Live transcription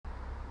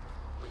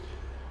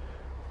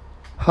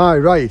Hi,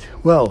 right,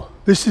 well,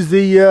 this is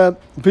the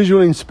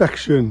visual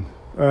inspection.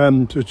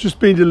 So it's just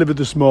been delivered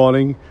this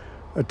morning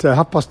at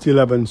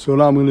 11:30, so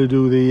now I'm going to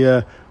do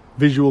the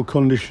visual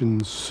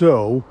conditions.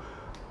 So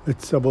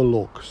let's have a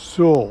look.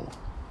 So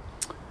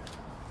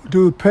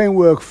do the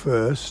paintwork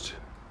first.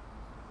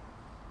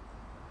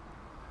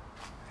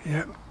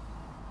 Yeah.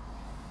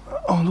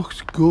 Oh, looks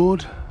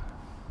good.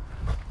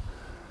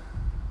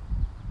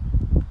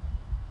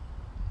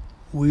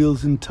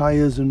 Wheels and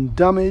tyres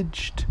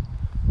undamaged.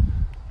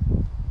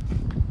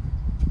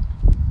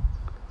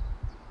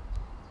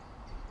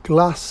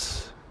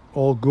 Glass,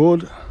 all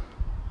good.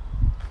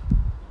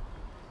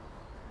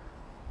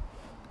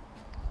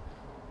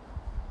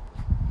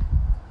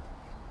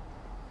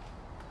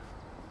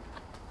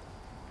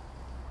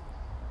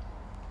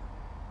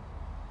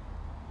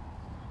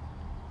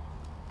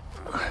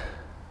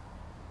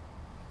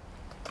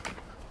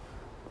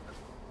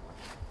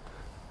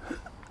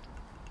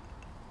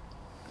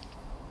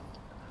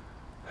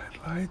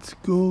 Headlights,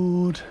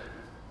 good.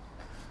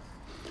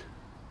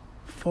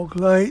 Fog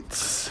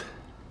lights.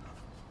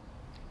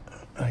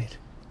 Right,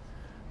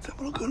 let's have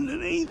a look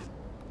underneath.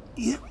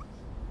 Yep.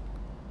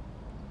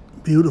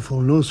 Beautiful,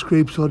 no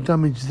scrapes or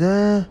damage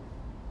there,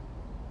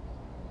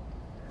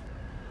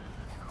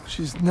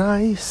 which is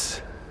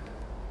nice.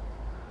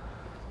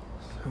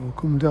 So we'll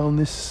come down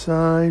this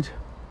side.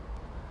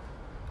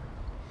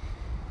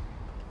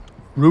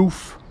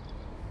 Roof.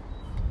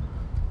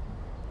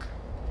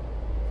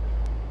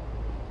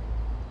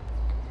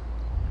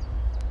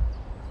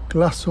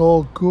 Glass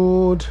all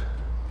good.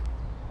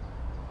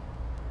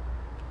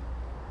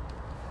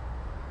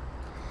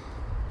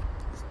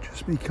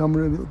 Me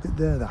camera a little bit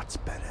there, that's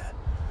better.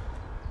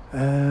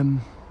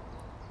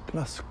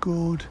 Glass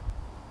good.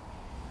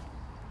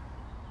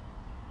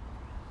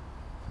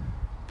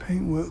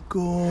 Paintwork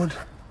good.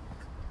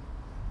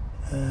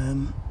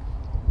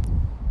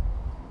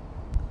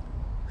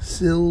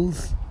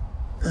 Sills.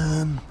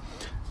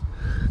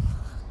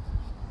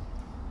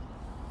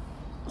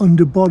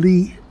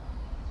 Underbody.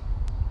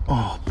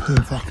 Oh,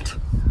 perfect.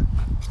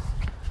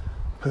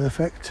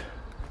 Perfect.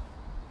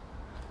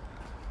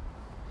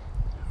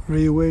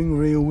 Rear wing,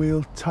 rear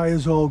wheel,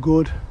 tyres all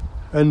good.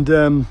 And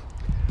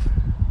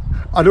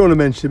I don't want to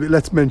mention it, but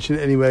let's mention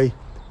it anyway.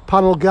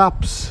 Panel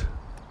gaps.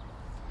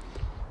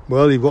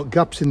 Well, you've got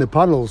gaps in the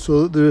panel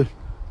so that the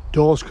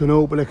doors can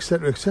open,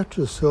 etc,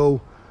 etc. So,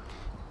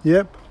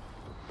 yep.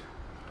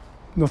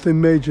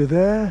 Nothing major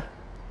there.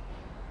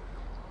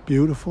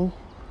 Beautiful.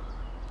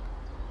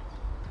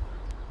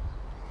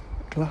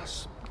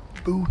 Glass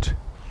boot.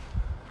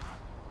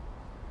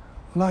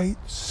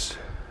 Lights.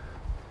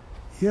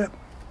 Yep.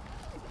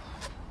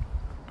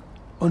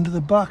 Under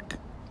the back,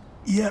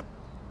 yep,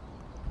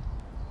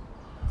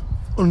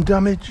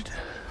 undamaged.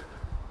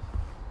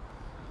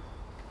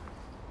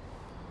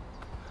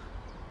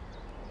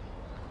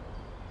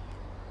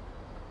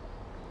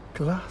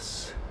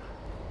 Glass.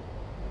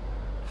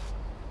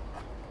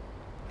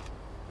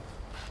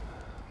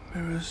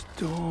 Mirrors,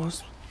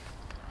 doors,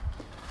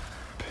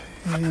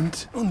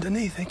 paint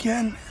underneath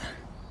again.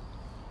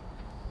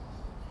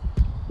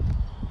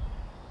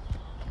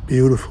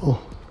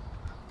 Beautiful.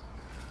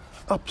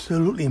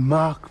 Absolutely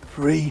mark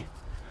free,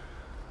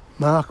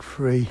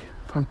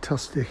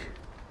 fantastic.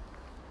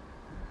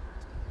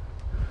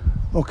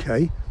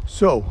 Okay,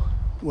 so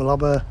we'll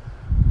have a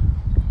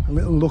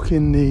little look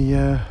in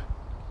the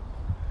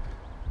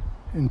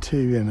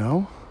interior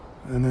now,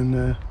 and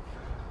then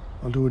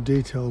I'll do a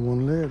detailed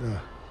one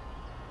later.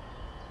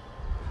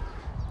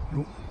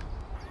 Oh,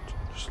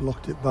 just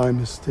locked it by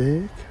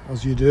mistake,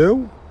 as you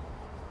do.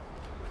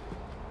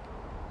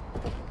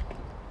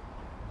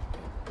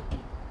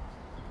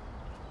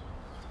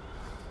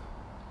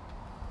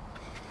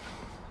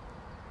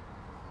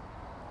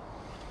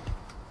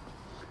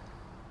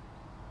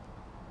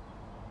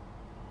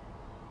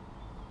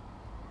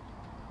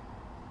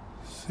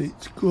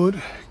 Seats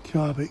good,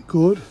 carpet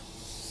good,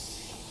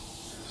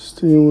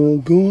 steering wheel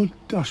good,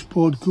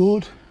 dashboard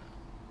good,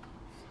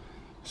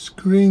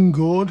 screen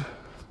good.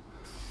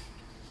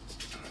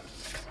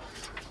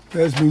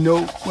 There's me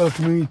note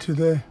welcoming me to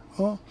the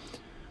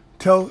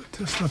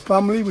Tesla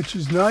family, which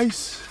is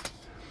nice.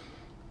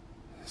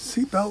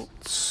 Seat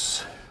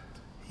belts,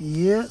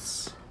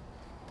 yes.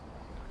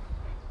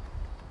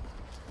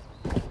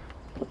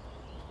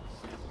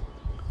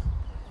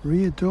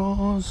 Rear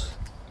doors.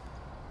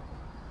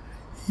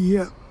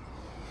 Yep.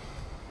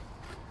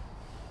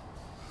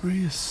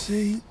 Rear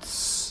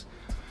seats.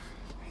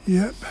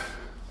 Yep.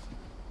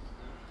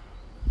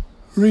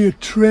 Rear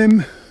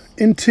trim.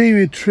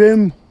 Interior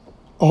trim.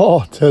 Oh,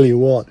 I'll tell you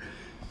what.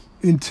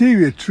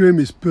 Interior trim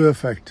is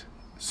perfect.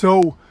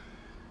 So,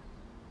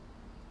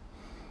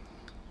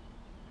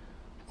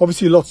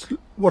 obviously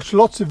watch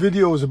lots of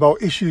videos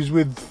about issues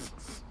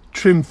with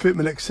trim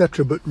fitment,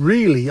 etc. But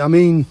really, I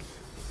mean,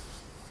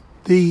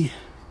 the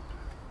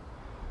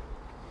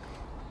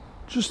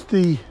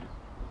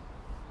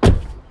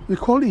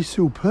quality is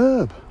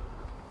superb.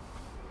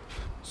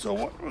 So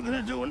what we're going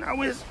to do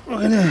now is we're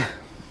going to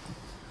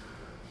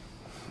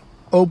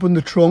open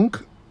the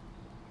trunk.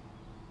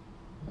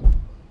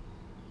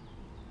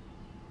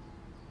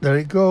 There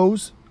it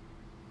goes.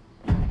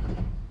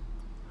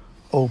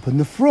 Open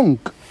the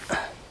frunk.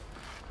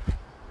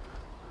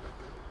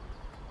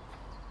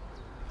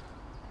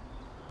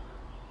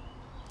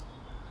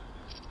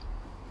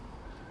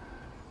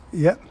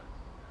 Yep.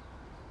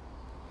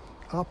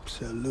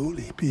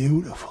 Absolutely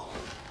beautiful.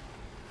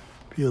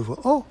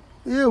 Beautiful. Oh,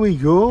 here we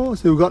go.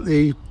 So we've got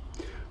the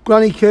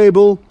granny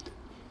cable,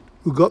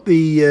 we've got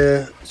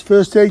the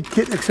first aid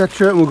kit,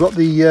 etc. And we've got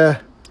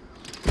the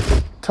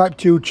Type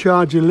 2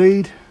 charger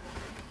lead.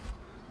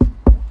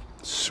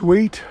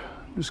 Sweet.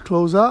 Just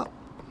close that.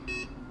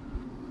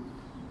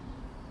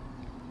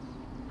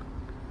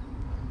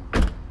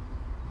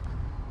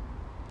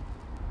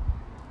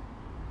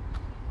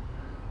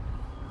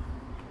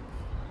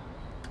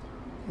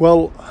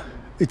 Well,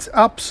 it's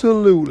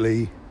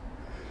absolutely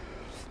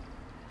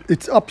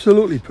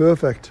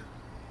perfect.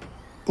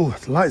 Oh,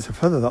 it's light as a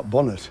feather, that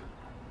bonnet.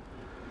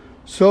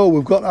 So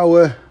we've got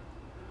our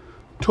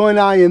toy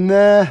eye in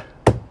there,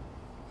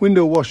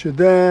 window washer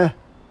there.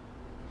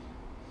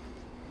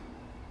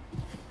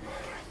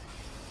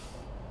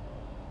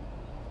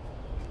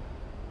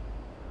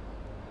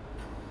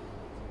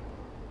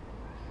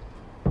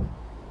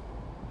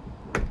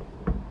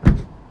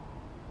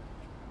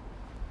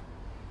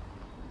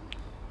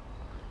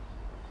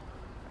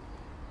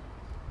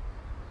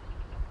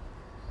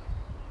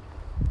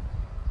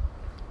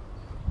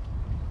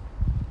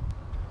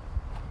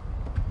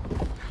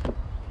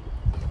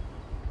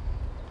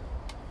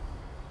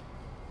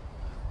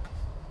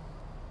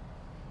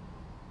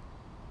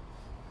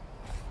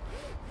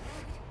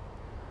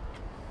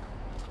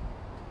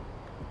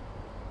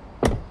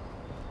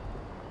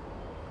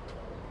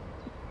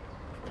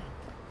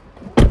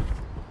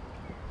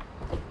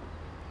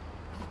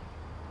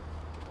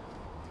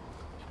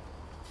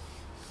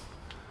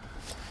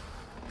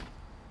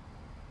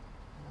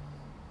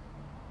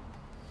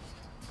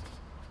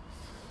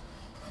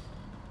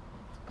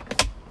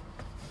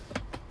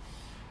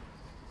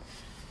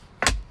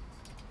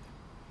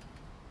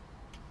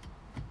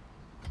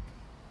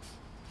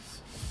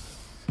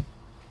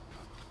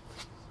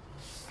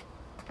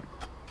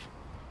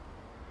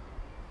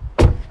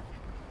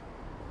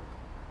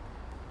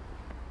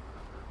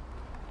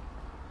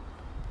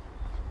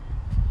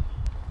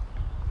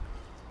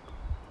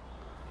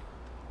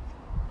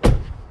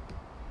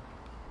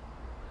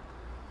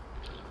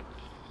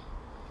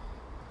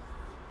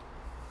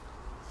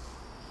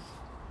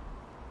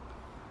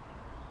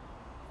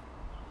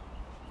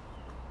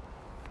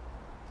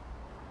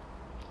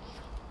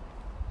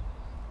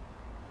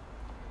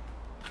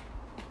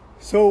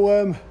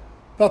 So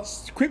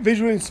that's quick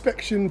visual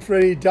inspection for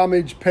any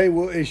damage,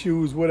 paintwork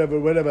issues,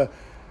 whatever.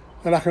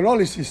 And I can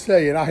honestly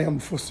say, and I am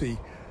fussy,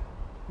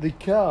 the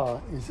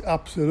car is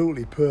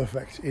absolutely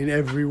perfect in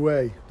every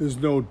way. There's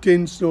no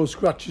dents, no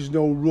scratches,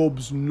 no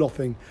rubs,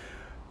 nothing.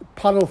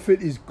 Panel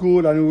fit is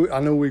good. I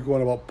know we're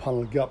going about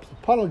panel gaps. The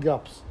panel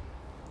gaps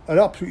are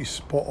absolutely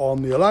spot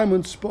on. The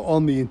alignment's spot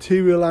on. The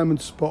interior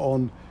alignment's spot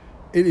on.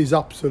 It is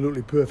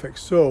absolutely perfect.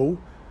 So,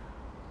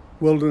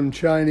 well done,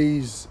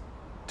 Chinese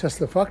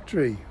Tesla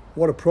factory.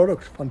 What a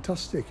product.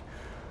 Fantastic.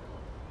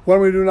 What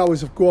I'm going to do now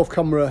is go off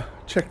camera,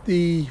 check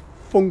the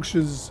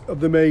functions of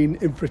the main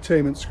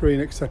infotainment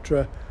screen,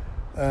 etc.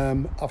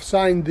 I've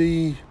signed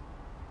the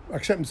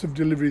acceptance of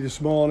delivery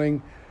this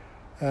morning.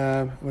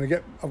 I've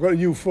got a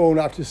new phone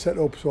I have to set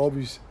up, so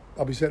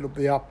I'll be setting up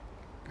the app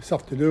this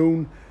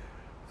afternoon.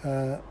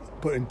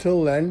 But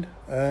until then,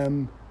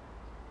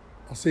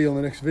 I'll see you on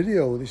the next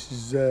video. This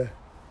is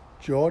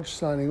George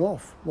signing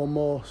off. One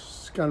more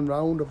scan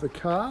round of the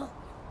car.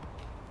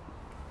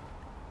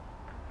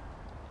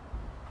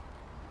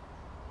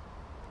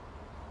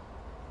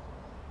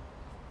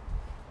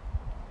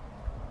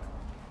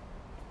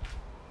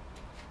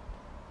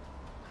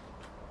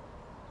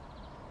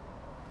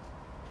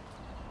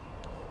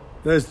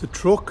 There's the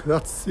truck.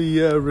 That's the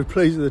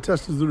the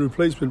Tesla's the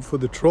replacement for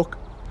the truck.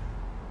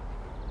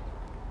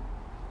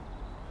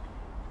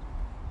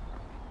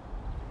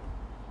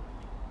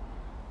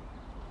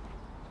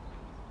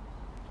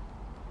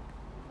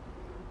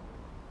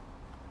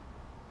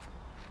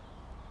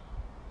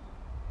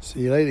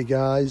 See you later,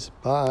 guys.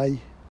 Bye.